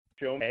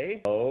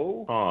Knee.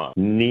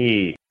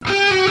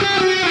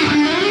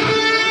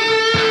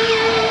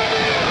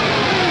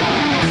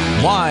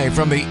 Live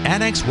from the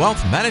Annex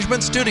Wealth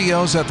Management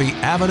Studios at the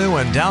Avenue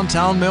in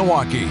downtown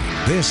Milwaukee,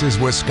 this is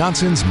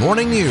Wisconsin's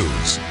Morning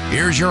News.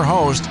 Here's your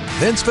host,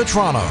 Vince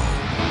Vitrano.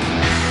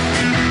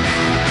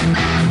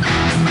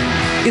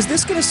 Is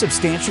this going to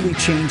substantially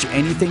change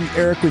anything,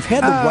 Eric? We've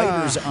had the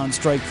writers on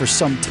strike for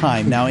some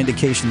time now,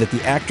 indication that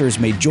the actors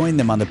may join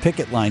them on the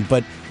picket line,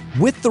 but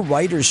with the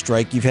writers'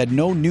 strike, you've had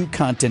no new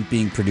content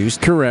being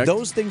produced. Correct.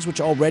 Those things which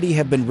already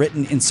have been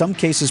written, in some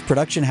cases,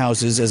 production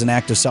houses, as an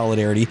act of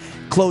solidarity,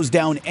 closed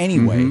down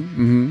anyway.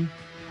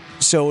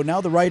 So now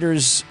the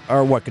writers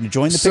are, going to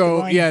join the picket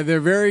line? Yeah, they're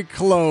very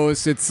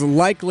close. It's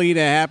likely to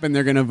happen.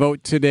 They're going to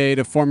vote today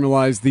to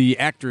formalize the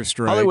actors'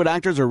 strike. Hollywood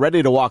actors are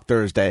ready to walk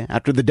Thursday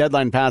after the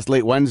deadline passed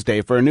late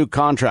Wednesday for a new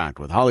contract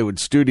with Hollywood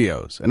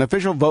studios. An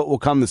official vote will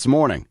come this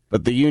morning,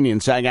 but the union,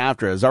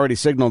 SAG-AFTRA, has already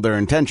signaled their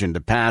intention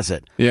to pass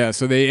it. Yeah,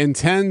 so they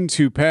intend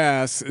to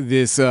pass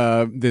this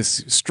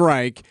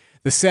strike.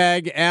 The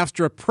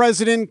SAG-AFTRA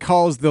president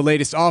calls the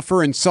latest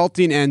offer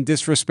insulting and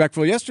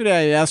disrespectful.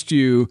 Yesterday I asked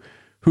you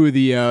who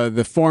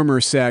the former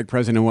SAG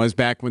president was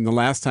back when the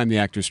last time the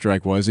actors'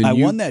 strike was. And I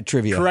won that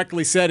trivia.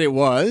 Correctly said it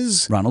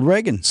was Ronald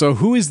Reagan. So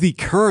who is the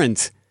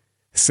current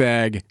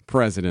SAG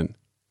president?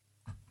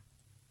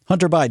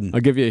 Hunter Biden.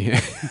 I'll give you a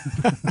hint.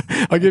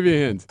 I'll give you a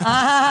hint.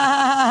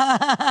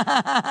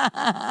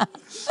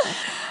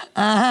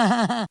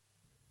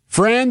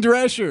 Fran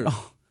Drescher.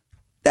 Oh,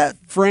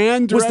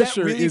 Fran Drescher. Was that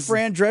really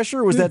Fran Drescher,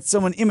 or was that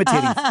someone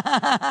imitating? No,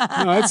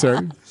 that's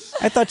her.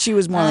 I thought she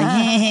was more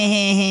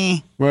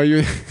like, Well,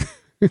 you.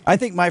 I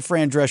think my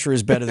Fran Drescher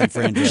is better than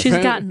Fran Drescher. She's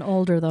gotten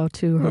older, though,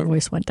 too. Her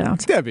voice went down.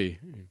 Debbie,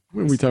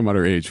 what are we talking about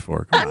her age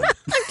for? Come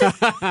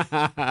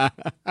on.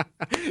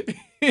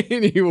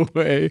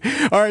 Anyway,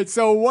 all right,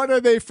 so what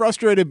are they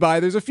frustrated by?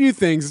 There's a few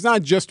things. It's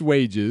not just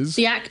wages.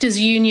 The actors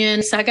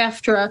union,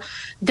 SAG-AFTRA,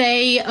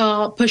 they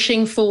are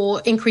pushing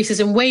for increases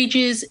in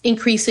wages,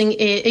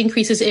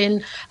 increases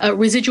in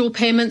residual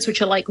payments, which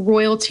are like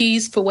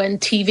royalties for when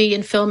TV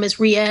and film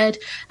is re-aired,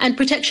 and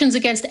protections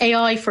against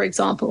AI, for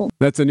example.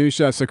 That's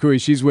Anusha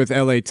Sakui. She's with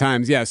LA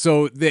Times. Yeah,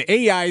 so the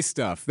AI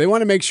stuff, they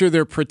want to make sure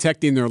they're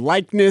protecting their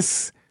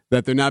likeness,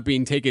 that they're not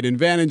being taken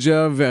advantage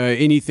of,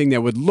 anything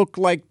that would look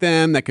like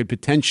them that could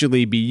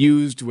potentially be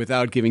used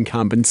without giving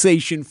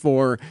compensation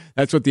for.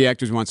 That's what the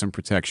actors want some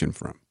protection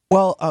from.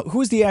 Well,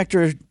 who's the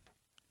actor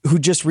who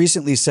just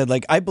recently said,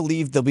 like, I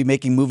believe they'll be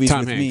making movies Tom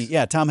with Hanks. me?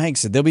 Yeah, Tom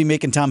Hanks said they'll be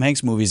making Tom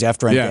Hanks movies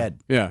after I'm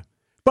dead. Yeah.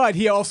 But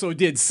he also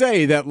did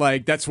say that,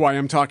 like, that's why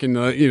I'm talking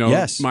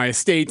to, my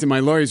estate and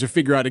my lawyers to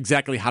figure out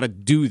exactly how to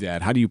do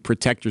that. How do you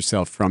protect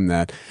yourself from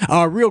that?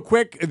 Real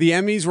quick, the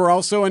Emmys were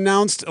also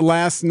announced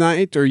last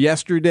night or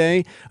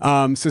yesterday.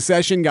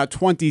 Succession got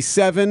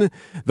 27.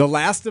 The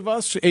Last of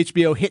Us,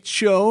 HBO hit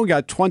show,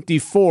 got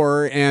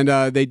 24.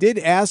 And they did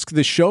ask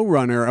the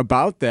showrunner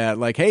about that.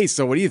 Like, hey,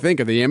 so what do you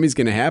think? Are the Emmys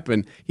going to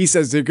happen? He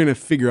says they're going to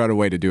figure out a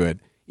way to do it.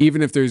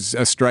 Even if there's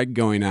a strike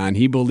going on,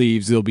 he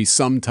believes there'll be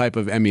some type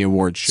of Emmy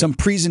Awards show. Some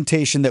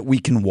presentation that we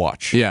can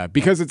watch. Yeah,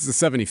 because it's the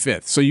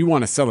 75th. So you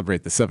want to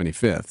celebrate the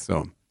 75th.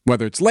 So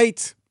whether it's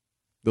late,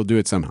 they'll do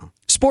it somehow.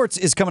 Sports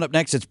is coming up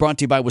next. It's brought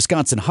to you by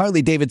Wisconsin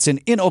Harley Davidson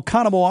in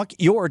Oconomowoc,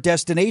 your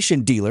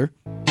destination dealer.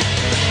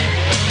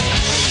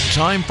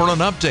 Time for an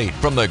update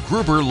from the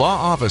Gruber Law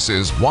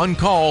Office's One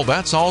Call,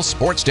 That's All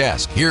Sports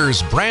Desk.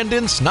 Here's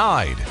Brandon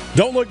Snide.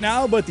 Don't look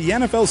now, but the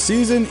NFL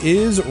season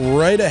is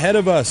right ahead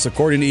of us.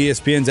 According to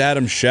ESPN's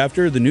Adam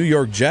Schefter, the New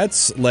York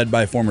Jets, led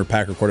by former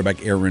Packer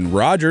quarterback Aaron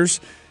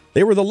Rodgers,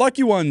 they were the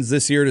lucky ones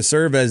this year to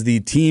serve as the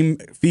team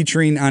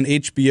featuring on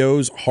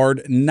HBO's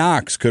Hard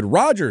Knocks. Could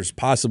Rodgers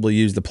possibly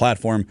use the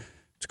platform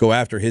to go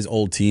after his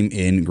old team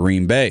in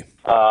Green Bay?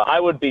 I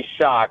would be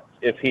shocked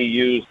if he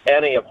used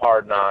any of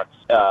Hard Knocks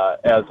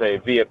as a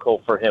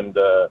vehicle for him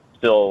to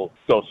still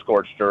go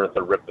scorched earth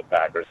or rip the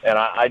Packers. And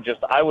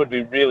I would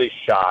be really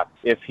shocked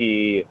if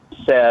he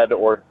said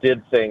or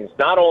did things,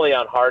 not only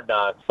on Hard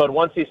Knocks, but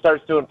once he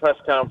starts doing press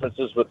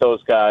conferences with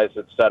those guys,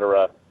 et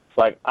cetera.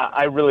 Like,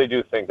 I really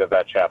do think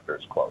that chapter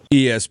is closed.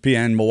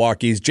 ESPN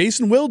Milwaukee's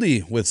Jason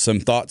Wilde with some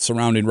thoughts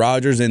surrounding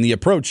Rodgers and the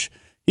approach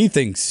he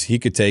thinks he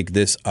could take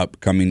this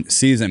upcoming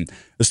season.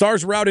 The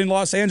Stars were out in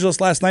Los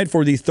Angeles last night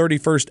for the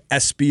 31st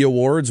ESPY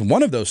Awards.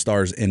 One of those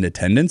stars in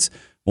attendance,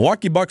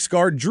 Milwaukee Bucks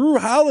guard Drew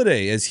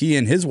Holiday, as he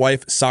and his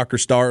wife, soccer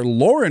star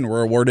Lauren,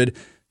 were awarded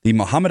the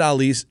Muhammad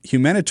Ali's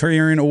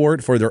Humanitarian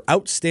Award for their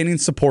outstanding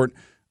support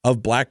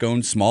of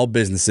Black-owned small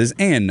businesses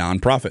and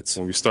nonprofits.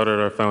 When we started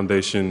our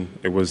foundation,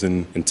 it was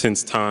an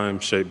intense time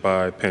shaped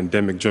by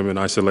pandemic-driven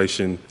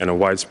isolation and a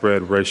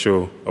widespread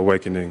racial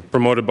awakening,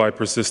 promoted by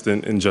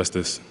persistent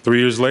injustice. 3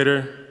 years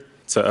later,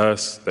 to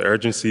us, the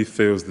urgency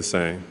feels the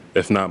same,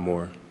 if not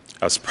more.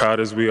 As proud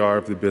as we are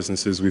of the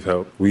businesses we've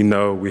helped, we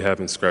know we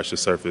haven't scratched the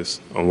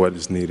surface on what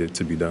is needed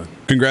to be done.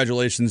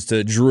 Congratulations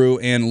to Drew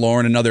and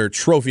Lauren, another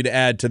trophy to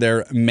add to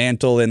their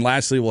mantle. And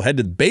lastly, we'll head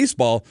to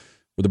baseball,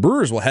 where the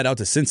Brewers will head out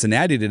to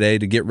Cincinnati today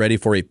to get ready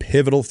for a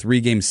pivotal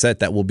 3-game set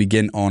that will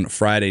begin on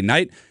Friday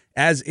night.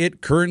 As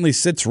it currently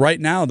sits right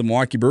now, the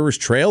Milwaukee Brewers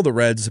trail the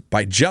Reds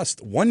by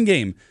just one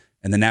game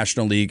in the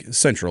National League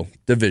Central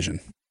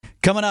Division.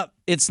 Coming up,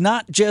 it's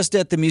not just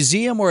at the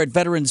museum or at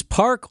Veterans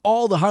Park.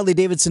 All the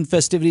Harley-Davidson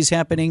festivities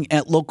happening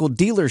at local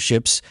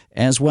dealerships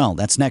as well.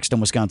 That's next on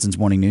Wisconsin's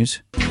Morning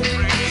News.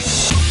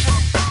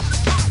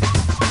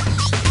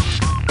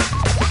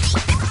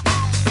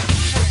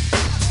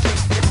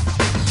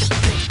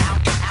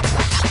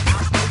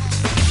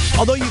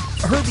 Although you've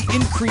heard the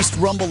increased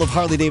rumble of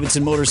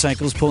Harley-Davidson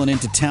motorcycles pulling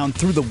into town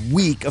through the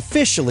week,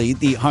 officially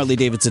the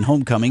Harley-Davidson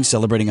Homecoming,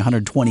 celebrating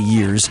 120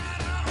 years,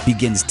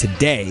 begins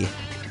today.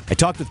 I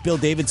talked with Bill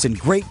Davidson,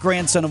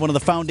 great-grandson of one of the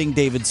founding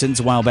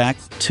Davidsons a while back.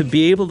 To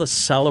be able to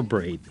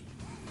celebrate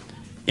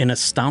an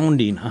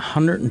astounding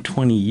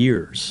 120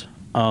 years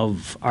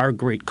of our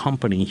great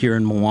company here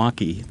in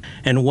Milwaukee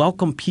and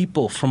welcome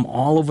people from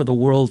all over the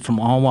world, from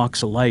all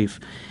walks of life,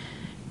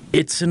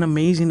 it's an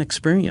amazing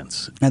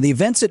experience. Now, the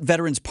events at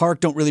Veterans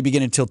Park don't really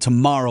begin until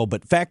tomorrow,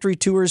 but factory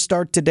tours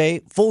start today.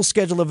 Full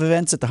schedule of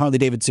events at the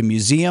Harley-Davidson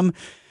Museum.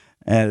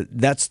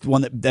 That's the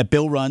one that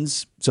Bill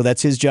runs, so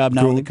that's his job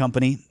now in the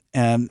company.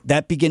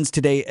 That begins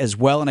today as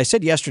well. And I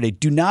said yesterday,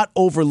 do not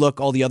overlook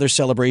all the other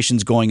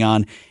celebrations going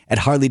on at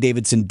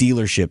Harley-Davidson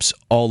dealerships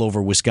all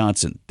over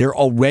Wisconsin. They're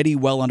already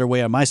well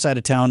underway on my side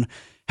of town.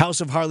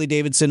 House of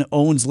Harley-Davidson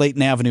owns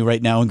Layton Avenue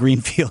right now in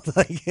Greenfield.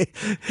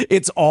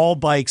 It's all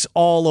bikes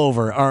all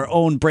over. Our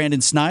own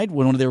Brandon Snide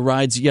went one of their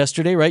rides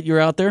yesterday, right? You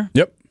were out there?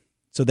 Yep.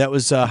 So that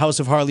was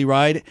House of Harley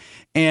ride.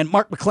 And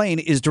Mark McLean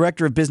is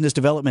Director of Business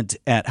Development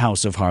at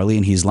House of Harley,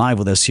 and he's live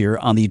with us here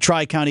on the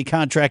Tri-County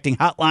Contracting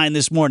Hotline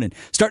this morning.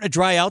 Starting to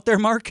dry out there,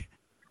 Mark?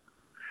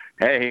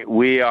 Hey,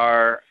 we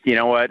are, you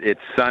know what?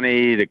 It's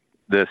sunny.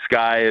 The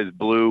sky is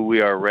blue.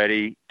 We are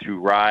ready to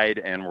ride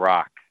and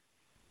rock.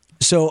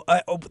 So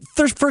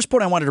first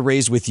point I wanted to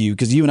raise with you,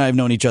 because you and I have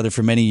known each other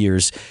for many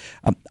years.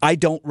 I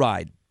don't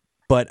ride,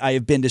 but I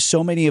have been to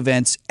so many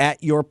events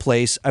at your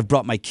place. I've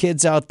brought my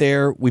kids out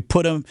there. We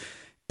put on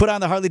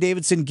the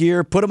Harley-Davidson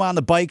gear, put them on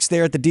the bikes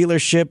there at the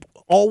dealership.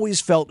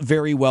 Always felt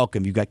very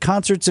welcome. You've got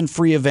concerts and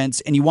free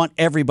events, and you want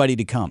everybody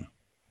to come.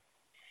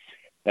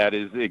 That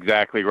is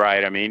exactly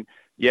right. I mean,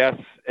 yes,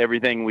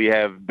 everything we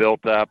have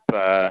built up,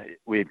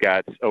 we've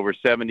got over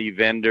 70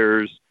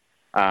 vendors,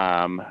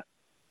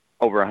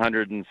 over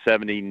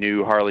 170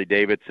 new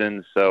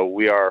Harley-Davidsons. So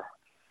we are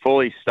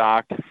fully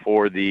stocked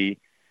for the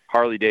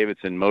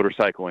Harley-Davidson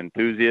motorcycle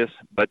enthusiasts.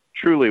 But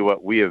truly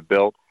what we have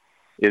built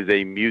is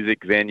a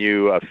music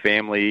venue, a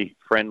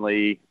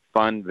family-friendly,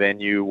 fun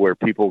venue where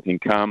people can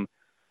come,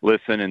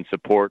 listen, and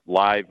support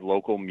live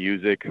local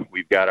music.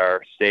 We've got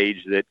our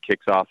stage that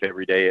kicks off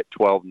every day at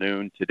 12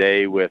 noon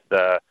today with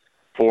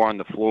 4 on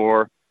the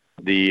Floor.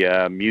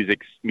 The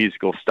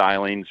musical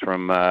stylings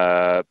from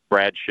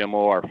Brad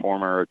Schimmel, our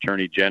former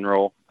Attorney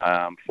General,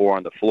 4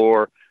 on the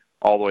Floor,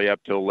 all the way up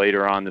till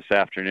later on this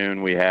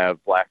afternoon. We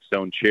have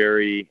Blackstone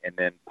Cherry and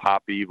then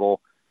Pop Evil,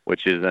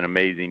 which is an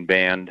amazing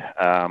band,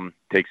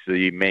 takes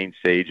the main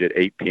stage at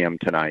 8 p.m.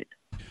 tonight.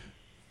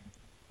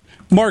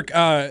 Mark,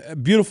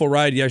 beautiful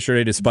ride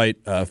yesterday despite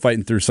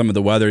fighting through some of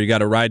the weather. You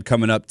got a ride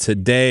coming up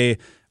today.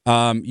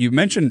 You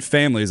mentioned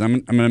families.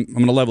 I'm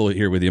gonna level it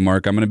here with you,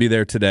 Mark. I'm gonna be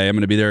there today. I'm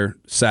gonna be there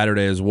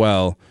Saturday as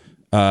well.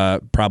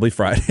 Probably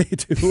Friday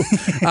too.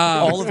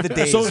 All of the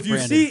days. So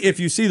if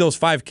you see those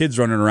 5 kids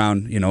running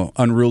around,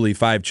 unruly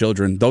 5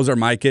 children, those are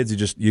my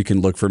kids. You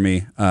can look for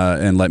me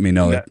and let me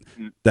know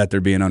that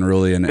they're being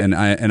unruly, and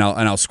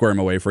I'll square them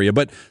away for you.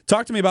 But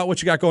talk to me about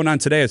what you got going on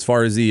today as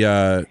far as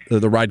the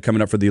ride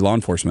coming up for the law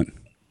enforcement.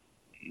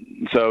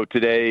 So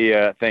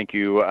today, thank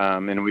you,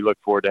 and we look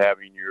forward to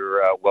having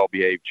your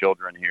well-behaved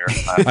children here.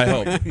 I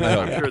hope.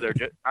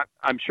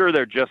 I'm sure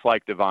they're just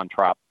like the Von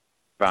Trapp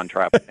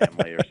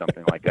family or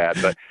something like that.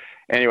 But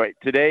anyway,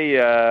 today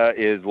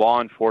is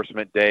Law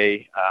Enforcement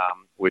Day,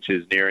 which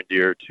is near and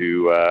dear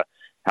to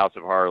House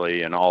of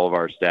Harley and all of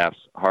our staff's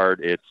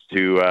heart. It's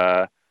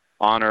to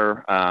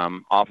honor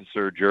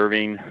Officer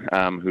Jerving,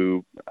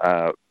 who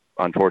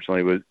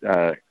unfortunately was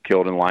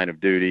killed in line of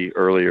duty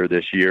earlier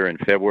this year in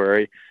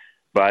February.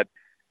 But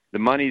the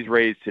monies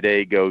raised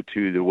today go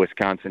to the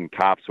Wisconsin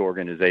Cops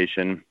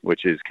Organization,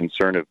 which is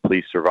concerned of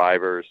police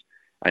survivors.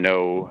 I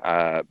know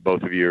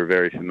both of you are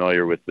very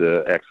familiar with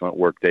the excellent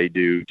work they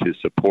do to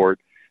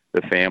support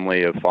the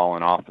family of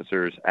fallen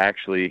officers.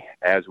 Actually,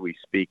 as we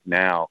speak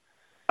now,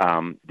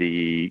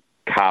 the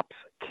cops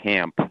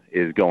camp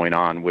is going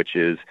on, which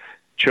is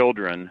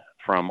children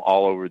from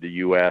all over the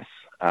U.S.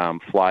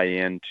 Fly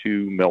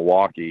into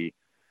Milwaukee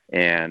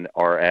and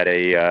are at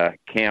a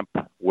camp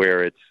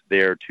where it's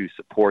there to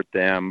support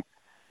them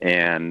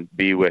and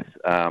be with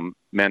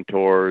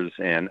mentors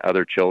and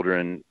other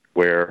children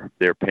where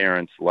their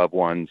parents, loved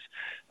ones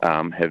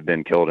have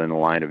been killed in the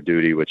line of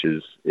duty,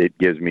 it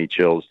gives me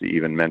chills to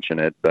even mention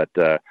it. But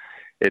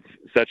it's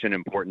such an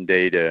important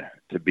day to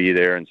be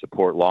there and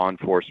support law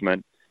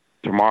enforcement.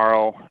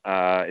 Tomorrow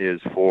is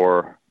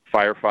for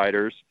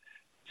firefighters,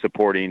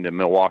 supporting the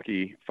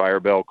Milwaukee Fire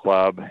Bell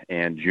Club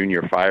and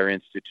Junior Fire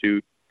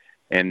Institute.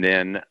 And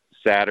then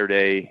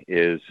Saturday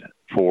is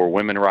for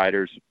women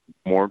riders.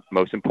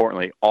 Most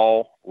importantly,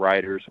 all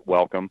riders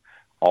welcome,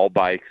 all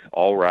bikes,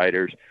 all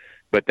riders.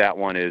 But that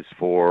one is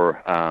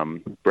for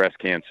breast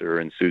cancer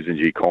and Susan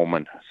G.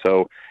 Komen.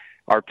 So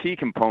our key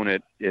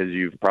component, as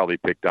you've probably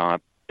picked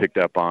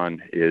up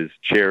on, is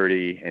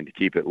charity and to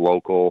keep it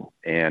local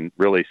and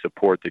really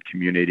support the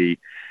community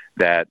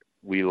that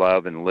we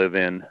love and live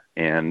in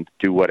and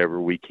do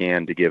whatever we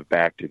can to give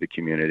back to the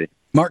community.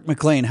 Mark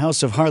McLean,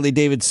 House of Harley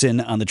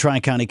Davidson on the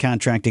Tri-County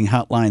Contracting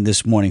Hotline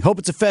this morning. Hope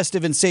it's a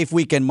festive and safe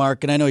weekend,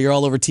 Mark, and I know you're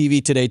all over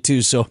TV today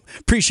too, so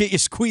appreciate you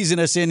squeezing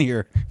us in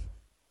here.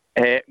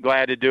 Hey,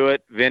 glad to do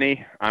it.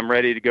 Vinny, I'm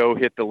ready to go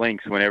hit the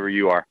links whenever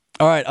you are.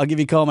 All right, I'll give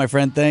you a call, my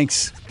friend.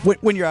 Thanks.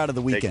 When you're out of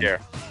the weekend. Take care.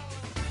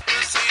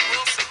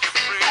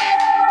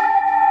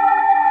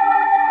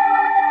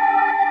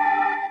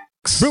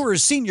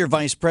 Brewers Senior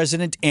Vice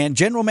President and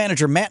General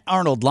Manager Matt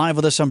Arnold live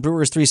with us on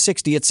Brewers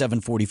 360 at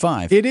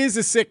 7:45. It is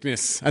a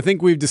sickness. I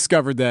think we've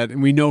discovered that,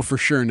 and we know for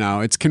sure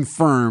now. It's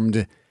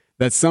confirmed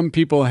that some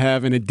people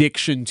have an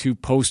addiction to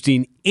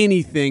posting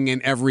anything and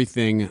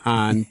everything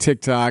on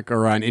TikTok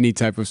or on any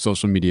type of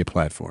social media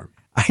platform.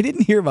 I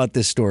didn't hear about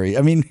this story.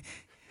 I mean,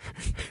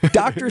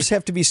 doctors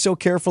have to be so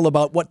careful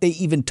about what they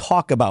even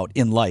talk about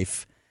in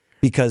life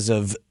because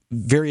of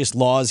various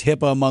laws,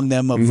 HIPAA among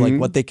them, of like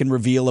what they can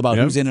reveal about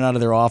who's in and out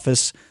of their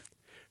office.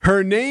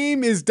 Her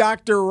name is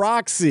Dr.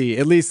 Roxy.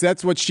 At least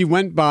that's what she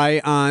went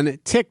by on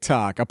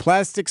TikTok. A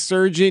plastic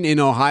surgeon in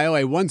Ohio,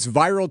 a once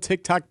viral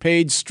TikTok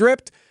page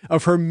stripped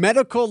of her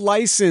medical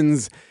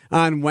license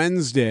on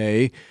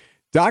Wednesday.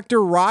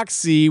 Dr.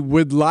 Roxy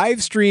would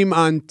live stream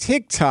on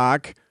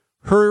TikTok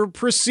her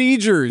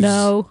procedures.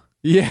 No.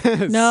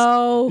 Yes.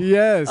 No.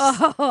 Yes.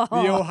 Oh.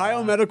 The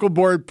Ohio Medical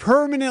Board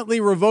permanently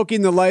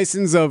revoking the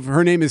license of,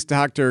 her name is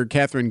Dr.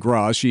 Catherine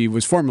Graw. She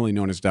was formerly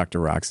known as Dr.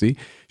 Roxy.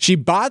 She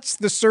botched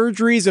the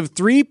surgeries of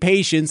 3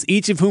 patients,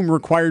 each of whom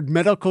required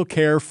medical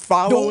care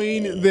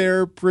following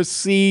their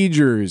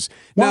procedures.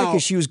 Why?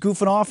 Because she was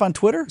goofing off on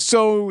Twitter?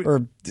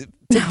 So...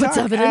 What's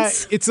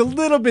evidence? It's a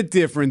little bit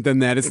different than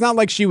that. It's not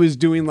like she was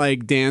doing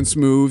like dance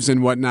moves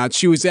and whatnot.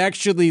 She was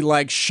actually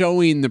like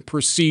showing the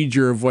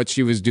procedure of what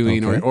she was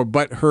doing,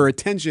 but her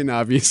attention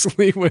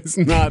obviously was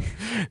not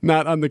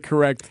on the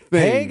correct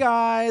thing. Hey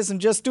guys, I'm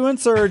just doing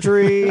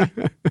surgery.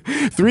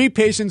 3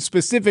 patients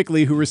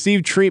specifically who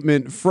received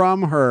treatment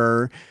from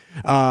her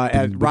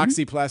at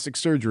Roxy Plastic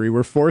Surgery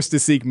were forced to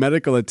seek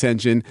medical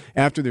attention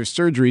after their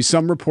surgery.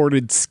 Some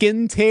reported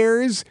skin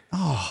tears,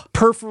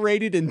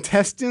 perforated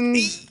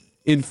intestines,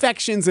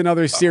 infections, and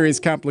other serious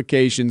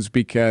complications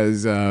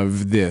because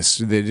of this.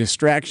 The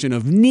distraction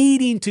of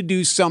needing to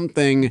do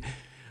something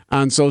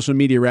on social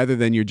media rather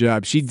than your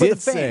job. She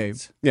did say,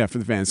 for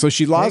the fans. So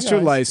she lost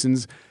her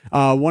license.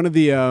 One of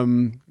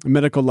the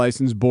medical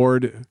license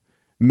board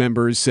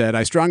members said,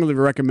 I strongly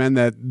recommend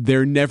that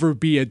there never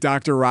be a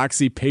Dr.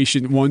 Roxy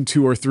patient 1,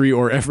 2, or 3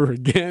 or ever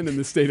again in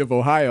the state of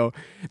Ohio.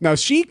 Now,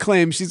 she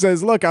claims, she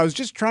says, look, I was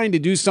just trying to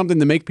do something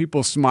to make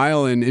people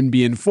smile and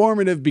be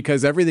informative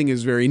because everything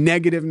is very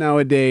negative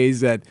nowadays,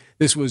 that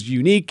this was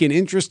unique and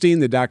interesting,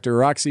 the Dr.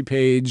 Roxy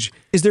page.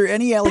 Is there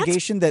any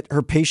allegation that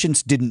her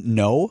patients didn't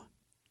know?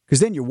 Because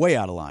then you're way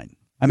out of line.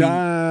 I mean,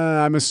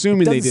 I'm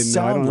assuming they didn't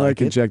know. I don't know. I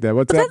can check that.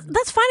 What's that?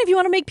 That's fine if you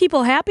want to make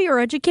people happy or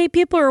educate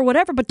people or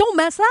whatever, but don't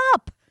mess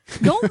up.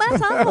 Don't mess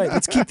up. Right,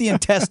 let's keep the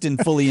intestine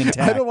fully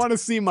intact. I don't want to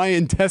see my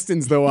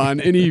intestines, though, on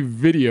any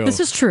video. This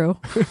is true.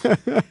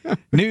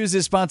 News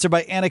is sponsored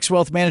by Annex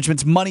Wealth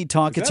Management's Money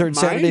Talk. It's heard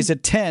Saturdays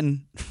at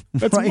 10.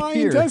 That's right my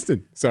here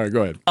intestine. Sorry,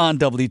 go ahead. On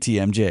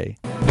WTMJ.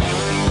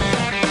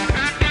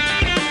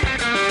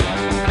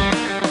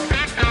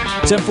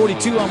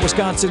 7:42 on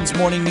Wisconsin's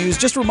Morning News.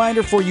 Just a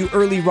reminder for you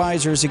early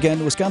risers,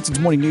 again, Wisconsin's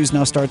Morning News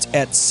now starts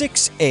at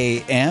 6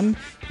 a.m.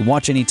 You can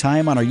watch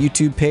anytime on our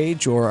YouTube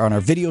page or on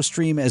our video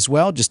stream as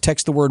well. Just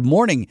text the word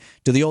morning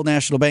to the Old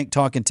National Bank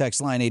talk and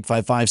text line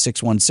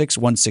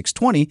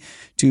 855-616-1620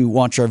 to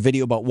watch our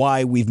video about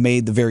why we've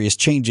made the various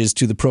changes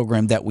to the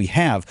program that we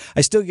have.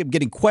 I still get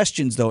getting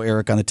questions, though,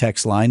 Eric, on the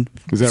text line.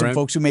 Is that Some right?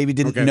 folks who maybe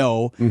didn't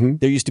know.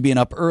 There used to be an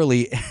up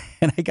early,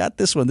 and I got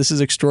this one. This is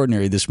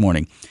extraordinary this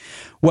morning.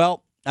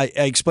 Well, I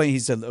explained, he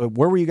said,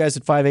 where were you guys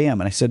at 5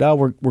 a.m.? And I said,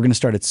 we're going to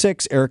start at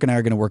 6. Eric and I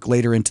are going to work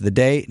later into the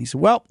day. And he said,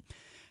 well,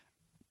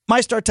 my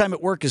start time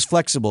at work is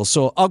flexible,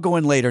 so I'll go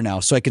in later now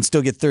so I can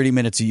still get 30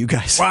 minutes of you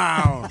guys.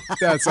 Wow,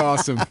 that's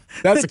awesome.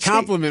 That's a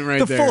compliment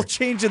right there. The full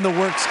change in the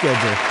work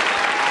schedule.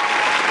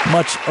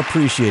 Much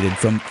appreciated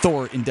from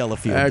Thor in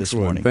Delafield this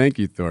morning. Thank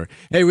you, Thor.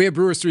 Hey, we have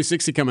Brewers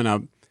 360 coming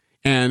up,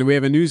 and we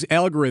have a news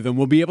algorithm.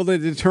 We'll be able to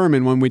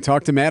determine when we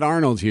talk to Matt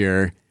Arnold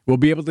here, we'll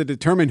be able to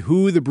determine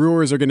who the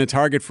Brewers are going to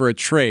target for a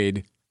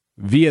trade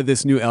via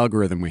this new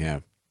algorithm we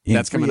have.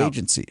 That's coming free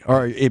agency,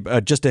 or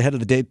just ahead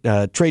of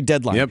the trade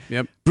deadline.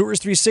 Yep. Brewers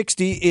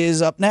 360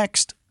 is up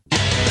next.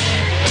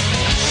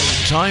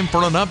 time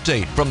for an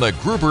update from the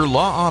Gruber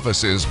Law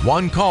Office's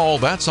One Call,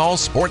 That's All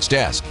Sports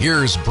Desk.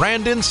 Here's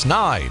Brandon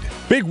Snide.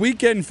 Big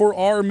weekend for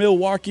our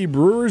Milwaukee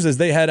Brewers as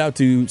they head out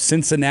to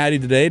Cincinnati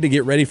today to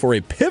get ready for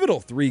a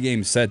pivotal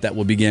 3-game set that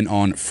will begin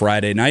on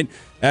Friday night.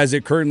 As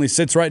it currently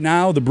sits right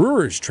now, the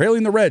Brewers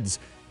trailing the Reds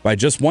by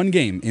just 1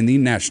 game in the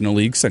National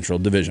League Central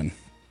Division.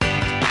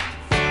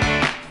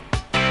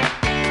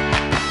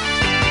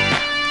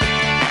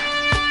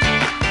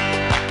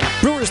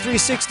 Brewers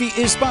 360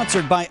 is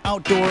sponsored by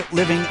Outdoor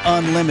Living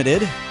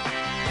Unlimited.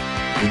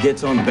 He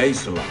gets on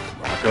base a lot.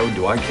 Rocco,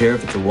 do I care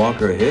if it's a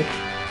walk or a hit?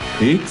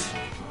 Pete?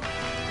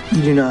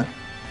 You do not.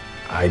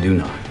 I do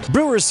not.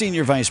 Brewers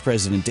Senior Vice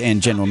President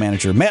and General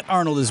Manager Matt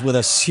Arnold is with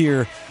us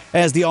here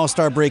as the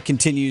All-Star break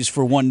continues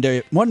for one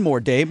more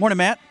day. Morning,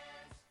 Matt.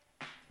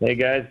 Hey,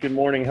 guys. Good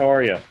morning. How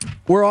are you?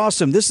 We're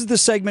awesome. This is the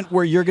segment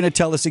where you're going to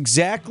tell us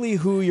exactly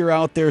who you're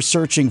out there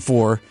searching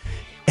for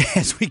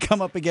as we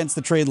come up against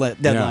the trade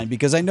deadline,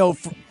 because I know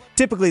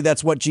typically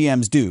that's what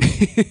GMs do.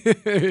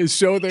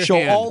 Show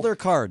hand. all their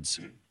cards.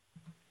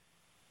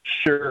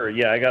 Sure.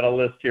 Yeah, I got a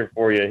list here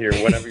for you here.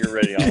 Whenever you're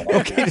ready,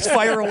 Okay, just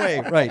fire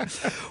away. Right.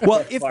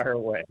 Well, fire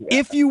away. Yeah.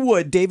 If you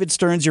would, David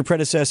Stearns, your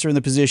predecessor in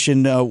the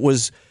position,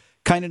 was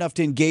kind enough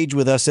to engage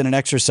with us in an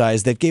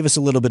exercise that gave us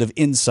a little bit of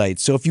insight.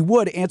 So if you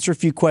would, answer a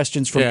few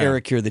questions from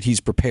Eric here that he's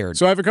prepared.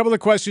 So I have a couple of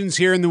questions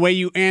here, and the way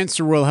you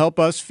answer will help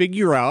us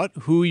figure out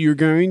who you're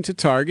going to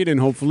target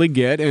and hopefully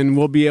get, and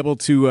we'll be able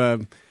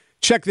to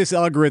check this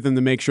algorithm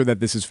to make sure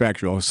that this is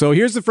factual. So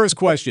here's the first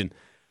question.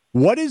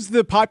 What is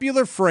the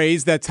popular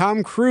phrase that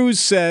Tom Cruise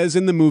says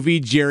in the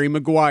movie Jerry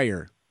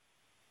Maguire?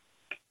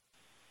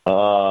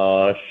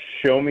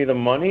 Show me the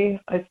money,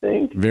 I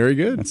think. Very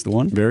good. That's the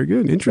one. Very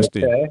good.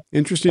 Interesting. Okay.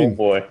 Interesting. Oh,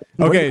 boy.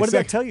 Okay. What did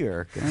that tell you,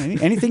 Eric?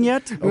 Anything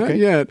yet? Okay. Not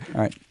yet.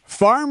 All right.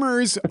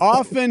 Farmers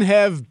often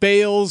have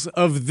bales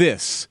of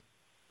this.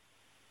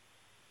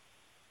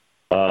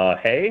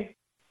 Hay?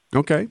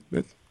 Okay.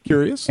 That's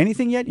curious.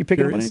 Anything yet? You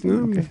picking up on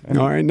anything? Okay.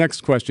 All right.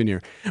 Next question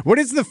here. What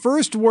is the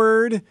first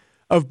word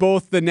of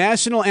both the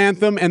national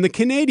anthem and the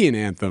Canadian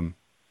anthem?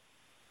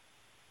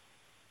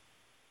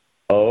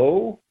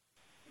 Oh.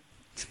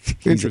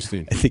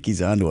 Interesting. I think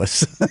he's on to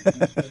us.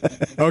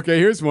 Okay,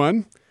 here's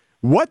one.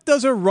 What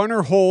does a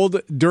runner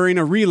hold during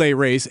a relay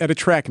race at a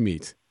track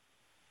meet?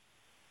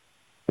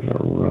 A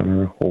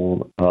runner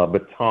hold a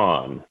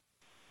baton.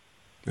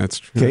 That's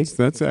true. Okay.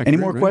 That's accurate. Any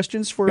more right?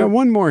 questions for? Got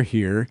one more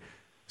here.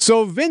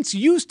 So Vince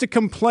used to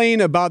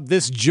complain about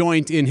this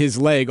joint in his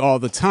leg all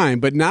the time,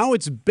 but now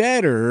it's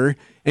better,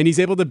 and he's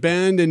able to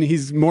bend, and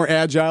he's more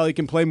agile. He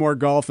can play more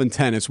golf and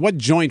tennis. What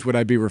joint would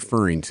I be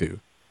referring to?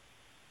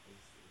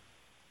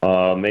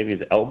 Maybe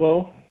his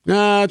elbow.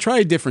 Try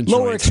a different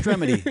joint. Lower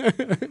extremity.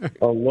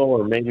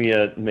 Lower. Maybe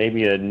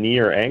a knee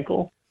or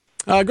ankle.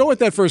 Go with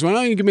that first one.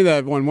 Why don't you give me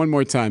that one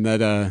more time? That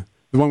the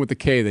one with the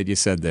K that you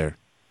said there.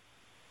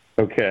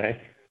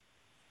 Okay.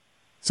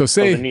 So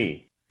say the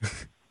knee.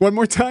 One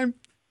more time.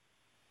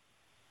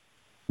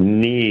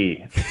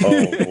 Knee.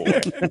 Oh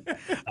boy.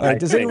 All right.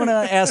 Does anyone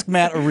want to ask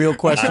Matt a real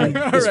question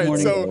this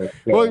morning? So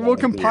we'll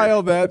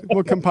compile that.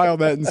 We'll compile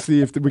that and see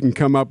if we can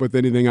come up with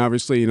anything.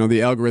 Obviously,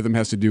 the algorithm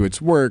has to do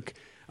its work.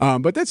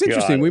 But that's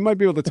interesting. We might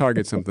be able to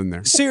target something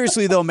there.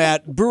 Seriously, though,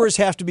 Matt, Brewers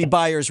have to be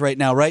buyers right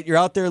now, right? You're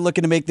out there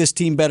looking to make this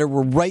team better.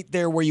 We're right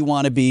there where you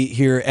want to be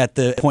here at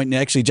the point, and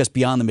actually just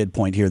beyond the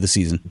midpoint here this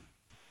season.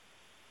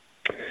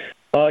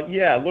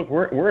 Yeah, look,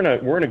 we're in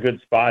a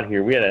good spot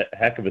here. We had a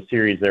heck of a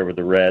series there with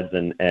the Reds,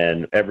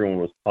 and everyone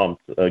was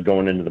pumped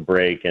going into the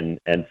break and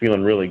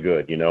feeling really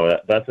good.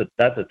 That's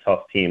a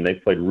tough team.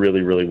 They've played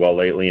really, really well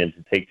lately, and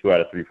to take 2 out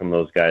of 3 from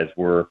those guys,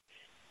 we're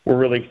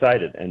really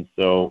excited. And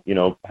so,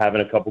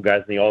 having a couple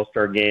guys in the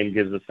All-Star game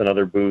gives us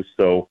another boost.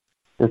 So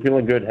we're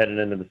feeling good heading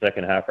into the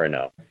second half right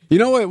now. You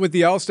know what? With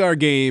the All-Star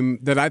game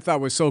that I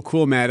thought was so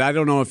cool, Matt, I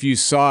don't know if you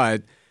saw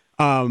it,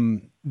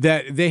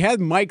 that they had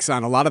mics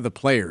on a lot of the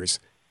players.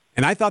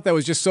 And I thought that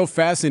was just so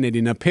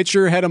fascinating. A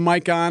pitcher had a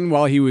mic on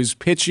while he was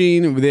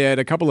pitching. They had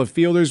a couple of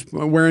fielders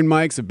wearing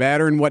mics, a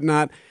batter and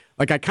whatnot.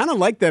 Like, I kind of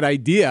like that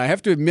idea. I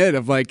have to admit,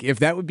 of like, if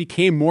that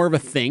became more of a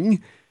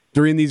thing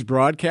during these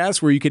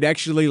broadcasts where you could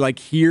actually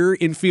hear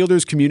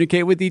infielders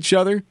communicate with each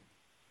other.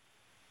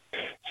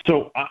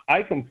 So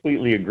I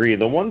completely agree.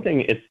 The one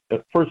thing, it's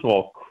first of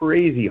all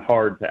crazy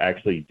hard to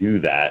actually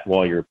do that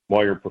while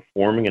you're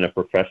performing in a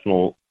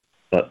professional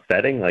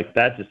setting. Like,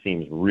 that just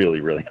seems really,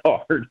 really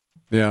hard.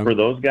 Yeah. For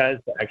those guys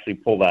to actually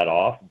pull that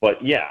off.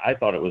 But, yeah, I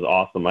thought it was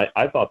awesome.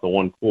 I thought the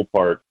one cool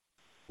part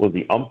was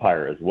the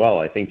umpire as well.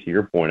 I think, to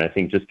your point, I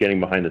think just getting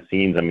behind the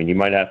scenes, I mean, you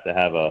might have to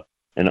have an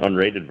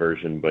unrated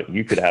version, but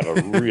you could have a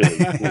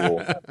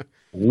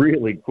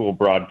really coal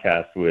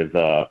broadcast with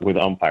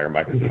umpire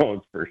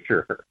microphones for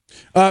sure.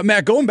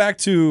 Matt, going back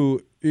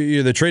to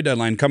the trade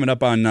deadline coming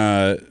up on,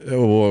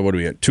 what are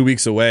we at, 2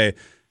 weeks away.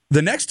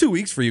 The next 2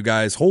 weeks for you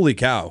guys, holy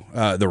cow.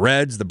 The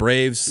Reds, the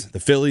Braves,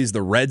 the Phillies,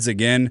 the Reds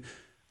again.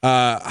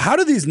 How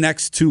do these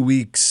next 2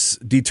 weeks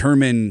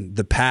determine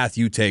the path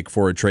you take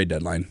for a trade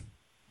deadline?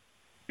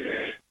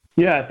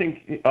 Yeah, I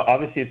think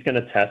obviously it's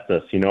going to test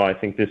us. I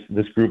think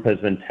this group has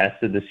been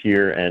tested this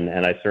year,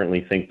 and I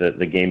certainly think that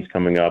the games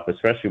coming up,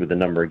 especially with the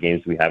number of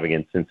games we have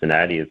against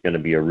Cincinnati, is going to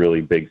be a really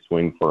big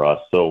swing for us.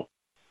 So,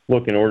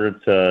 look, in order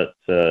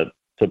to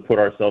put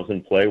ourselves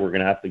in play, we're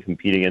going to have to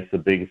compete against the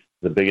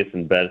biggest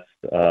and best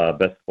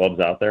clubs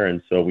out there,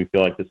 and so we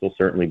feel like this will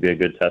certainly be a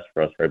good test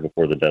for us right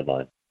before the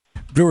deadline.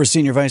 Brewers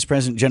Senior Vice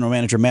President, General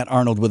Manager Matt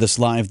Arnold with us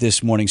live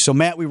this morning. So,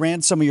 Matt, we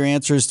ran some of your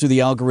answers through the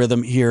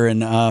algorithm here,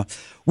 and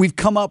we've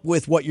come up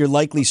with what your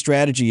likely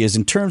strategy is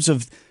in terms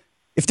of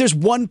if there's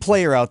one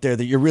player out there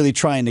that you're really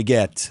trying to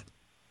get.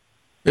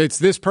 It's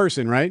this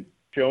person, right?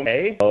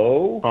 Shohei.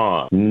 Oh,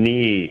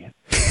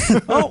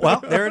 well,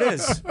 there it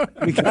is.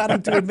 We got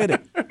him to admit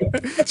it.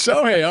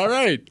 Shohei, all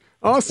right.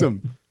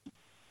 Awesome.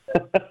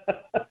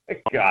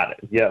 Got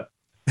it. Yeah.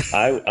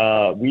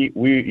 We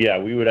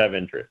would have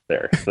interest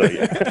there. So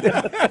yeah,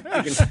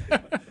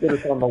 put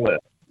us on the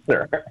list.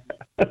 Sure.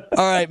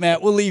 All right,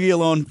 Matt. We'll leave you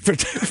alone for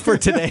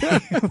today.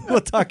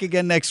 We'll talk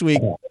again next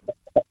week. All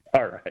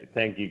right.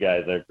 Thank you,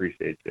 guys. I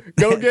appreciate you.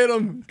 Go get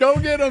him. Go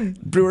get him.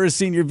 Brewers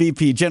Senior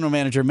VP, General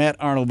Manager Matt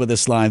Arnold with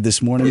us live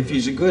this morning. If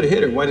he's a good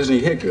hitter, why doesn't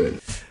he hit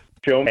good?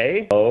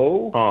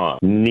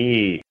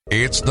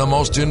 It's the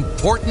most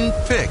important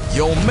pick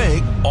you'll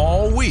make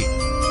all week.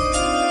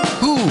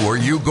 Who are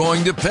you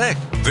going to pick?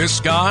 This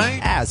guy?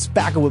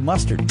 Spackle with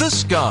mustard.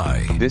 This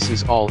guy? This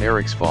is all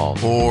Eric's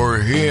fault. Or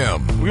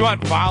him? We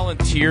want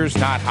volunteers,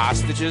 not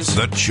hostages.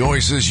 The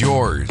choice is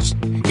yours.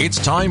 It's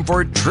time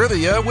for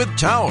Trivia with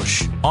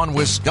Tausch on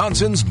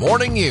Wisconsin's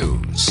Morning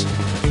News.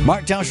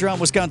 Mark Tausch on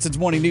Wisconsin's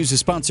Morning News is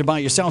sponsored by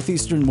your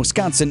Southeastern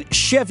Wisconsin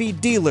Chevy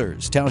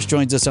dealers. Tausch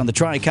joins us on the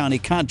Tri-County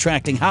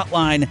Contracting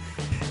Hotline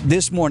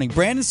this morning.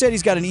 Brandon said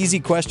he's got an easy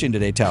question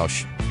today,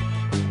 Tausch.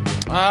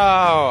 Oh,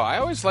 I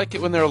always like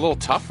it when they're a little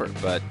tougher,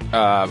 but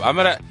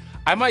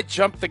I might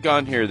jump the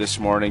gun here this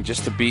morning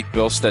just to beat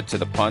Billstead to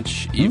the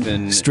punch,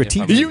 even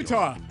strategic.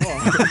 Utah.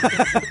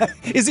 Oh.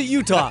 Is it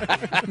Utah?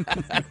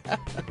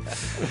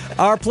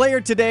 Our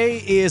player today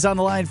is on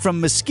the line from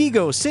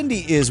Muskego.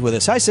 Cindy is with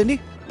us. Hi, Cindy.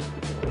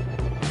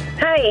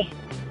 Hi.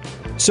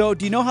 So,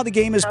 do you know how the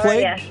game is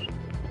played?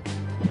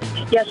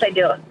 Yes, I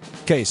do.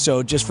 Okay,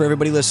 so just for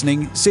everybody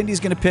listening,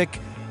 Cindy's going to pick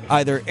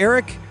either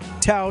Eric,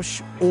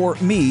 Tausch, or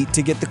me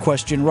to get the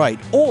question right.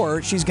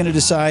 Or she's going to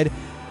decide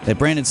that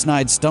Brandon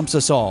Snide stumps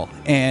us all.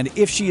 And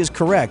if she is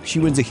correct, she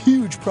wins a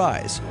huge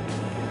prize.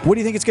 What do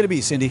you think it's going to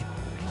be, Cindy?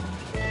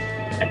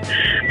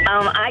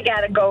 I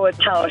got to go with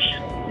Tausch.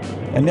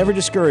 And never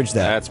discourage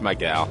that. That's my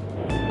gal.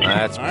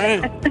 That's all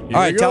right. All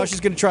right, Tausch is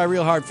going to try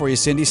real hard for you,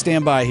 Cindy.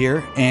 Stand by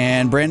here.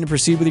 And Brandon,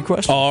 proceed with your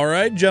question. All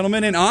right,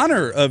 gentlemen, in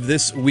honor of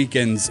this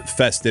weekend's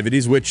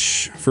festivities,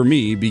 which for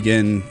me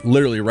begin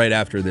literally right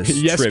after this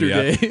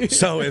trivia.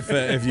 So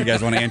if you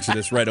guys want to answer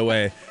this right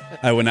away,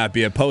 I would not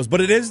be opposed.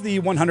 But it is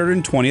the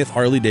 120th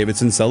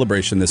Harley-Davidson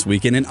celebration this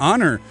weekend. In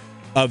honor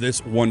of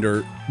this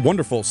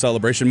wonderful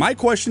celebration, my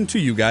question to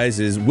you guys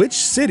is, which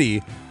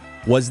city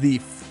was the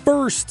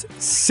first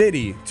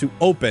city to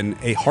open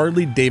a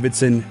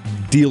Harley-Davidson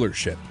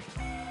dealership?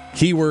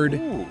 Keyword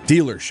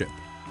dealership.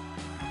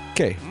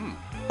 Okay.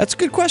 That's a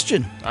good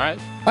question. All right.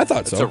 I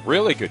thought so. It's a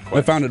really good question.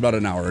 I found it about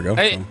an hour ago.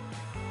 Hey,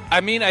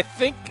 I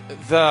think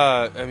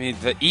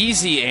the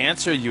easy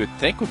answer you would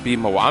think would be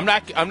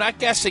Milwaukee. I'm not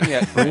guessing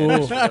yet.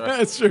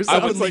 It sure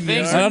sounds like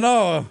I don't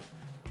know.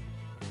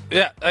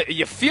 Yeah,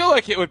 you feel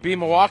like it would be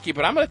Milwaukee,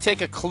 but I'm going to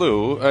take a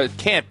clue. It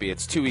can't be.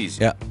 It's too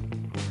easy. Yeah.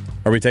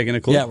 Are we taking a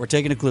clue? Yeah, we're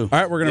taking a clue. All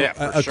right, we're going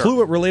to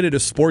clue related to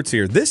sports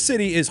here. This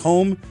city is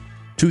home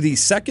to the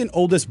second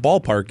oldest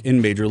ballpark in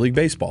Major League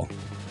Baseball.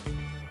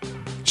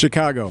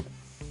 Chicago.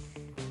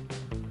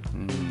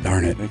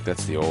 Darn it. I think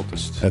that's the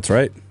oldest. That's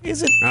right.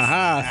 Is it?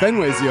 Aha,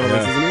 Fenway's the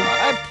oldest, isn't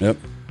it? Yep.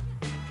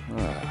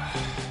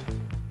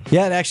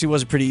 Yeah, it actually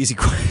was a pretty easy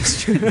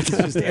question.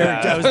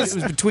 It was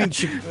between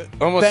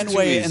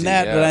Fenway and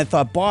that, but I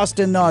thought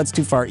Boston, no, it's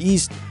too far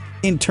east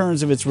in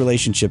terms of its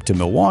relationship to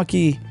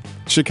Milwaukee.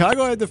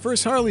 Chicago had the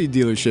first Harley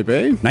dealership,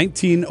 eh?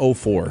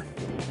 1904.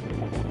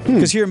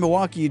 Because here in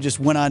Milwaukee, you just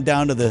went on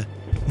down to the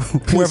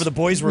wherever the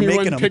boys were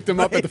making them. Picked them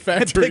up at the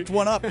factory. Picked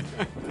one up.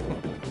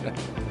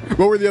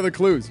 What were the other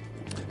clues?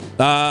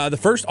 The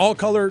first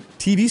all-color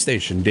TV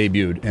station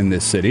debuted in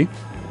this city.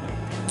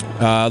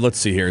 Let's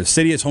see here. The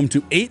city is home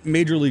to 8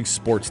 Major League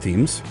sports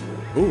teams.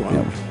 Ooh,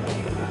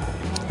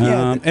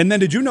 wow. And then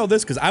did you know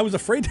this? Because I was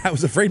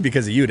afraid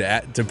because of you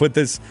to put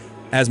this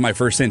as my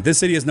first hint. This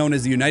city is known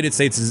as the United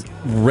States'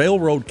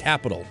 railroad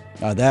capital.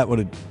 That would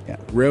have... Yeah.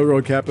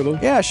 Railroad capital?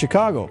 Yeah,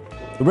 Chicago.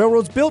 The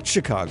railroads built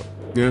Chicago.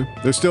 Yeah,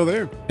 they're still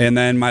there. And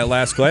then my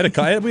last clue,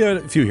 we had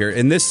a few here.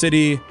 In this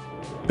city,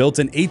 built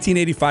in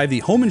 1885, the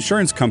Home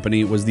Insurance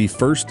Company was the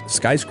first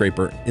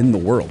skyscraper in the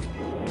world.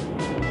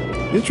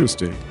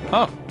 Interesting.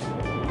 Huh.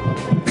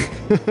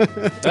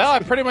 Well, I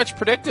pretty much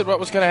predicted what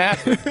was going to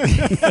happen.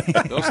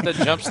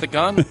 Billstead jumps the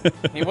gun,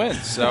 he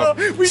wins. So,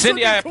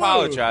 Cindy, I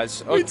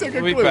apologize. We took a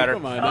clue. Better.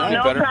 Come on,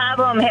 no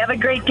problem. Have a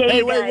great day,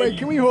 Hey, wait.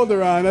 Can we hold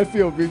her on? I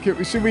feel.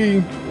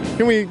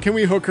 Can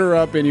we hook her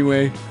up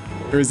anyway?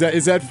 Or is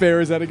that fair?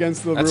 Is that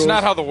against the rules? That's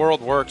not how the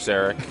world works,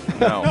 Eric.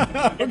 No.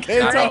 Okay,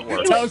 That's how it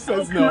works. Tausch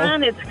says no. Come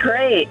on, it's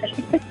great.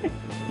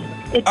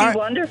 It'd be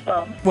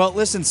wonderful. Well,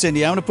 listen,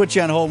 Cindy, I'm going to put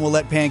you on hold and we'll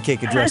let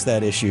Pancake address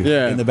that issue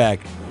in the back.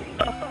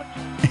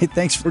 Hey,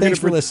 thanks for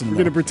listening. We're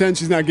going to pretend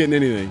she's not getting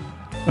anything.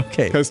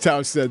 Okay. Because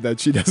Tausch said that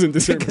she doesn't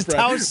deserve Because a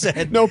prize. Tausch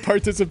said no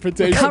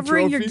participation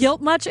Covering your trophies.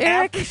 guilt much,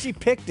 Eric? After she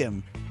picked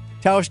him,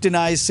 Tausch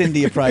denies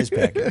Cindy a prize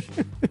package.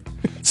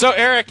 So,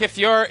 Eric, if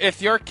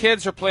your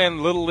kids are playing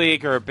Little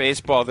League or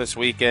baseball this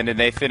weekend and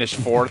they finish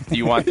fourth, do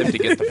you want them to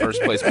get the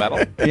first place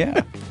medal?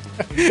 Yeah.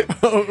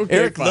 Okay,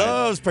 Eric fine.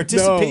 loves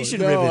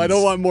participation ribbons. No, I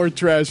don't want more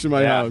trash in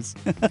my house.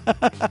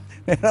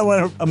 I don't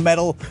want a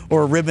medal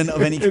or a ribbon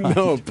of any kind.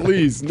 No,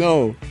 please,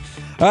 no.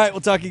 All right,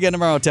 we'll talk again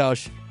tomorrow,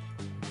 Tausch.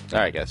 All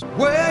right, guys.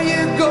 Where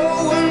you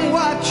going,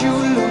 what you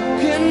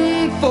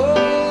looking for?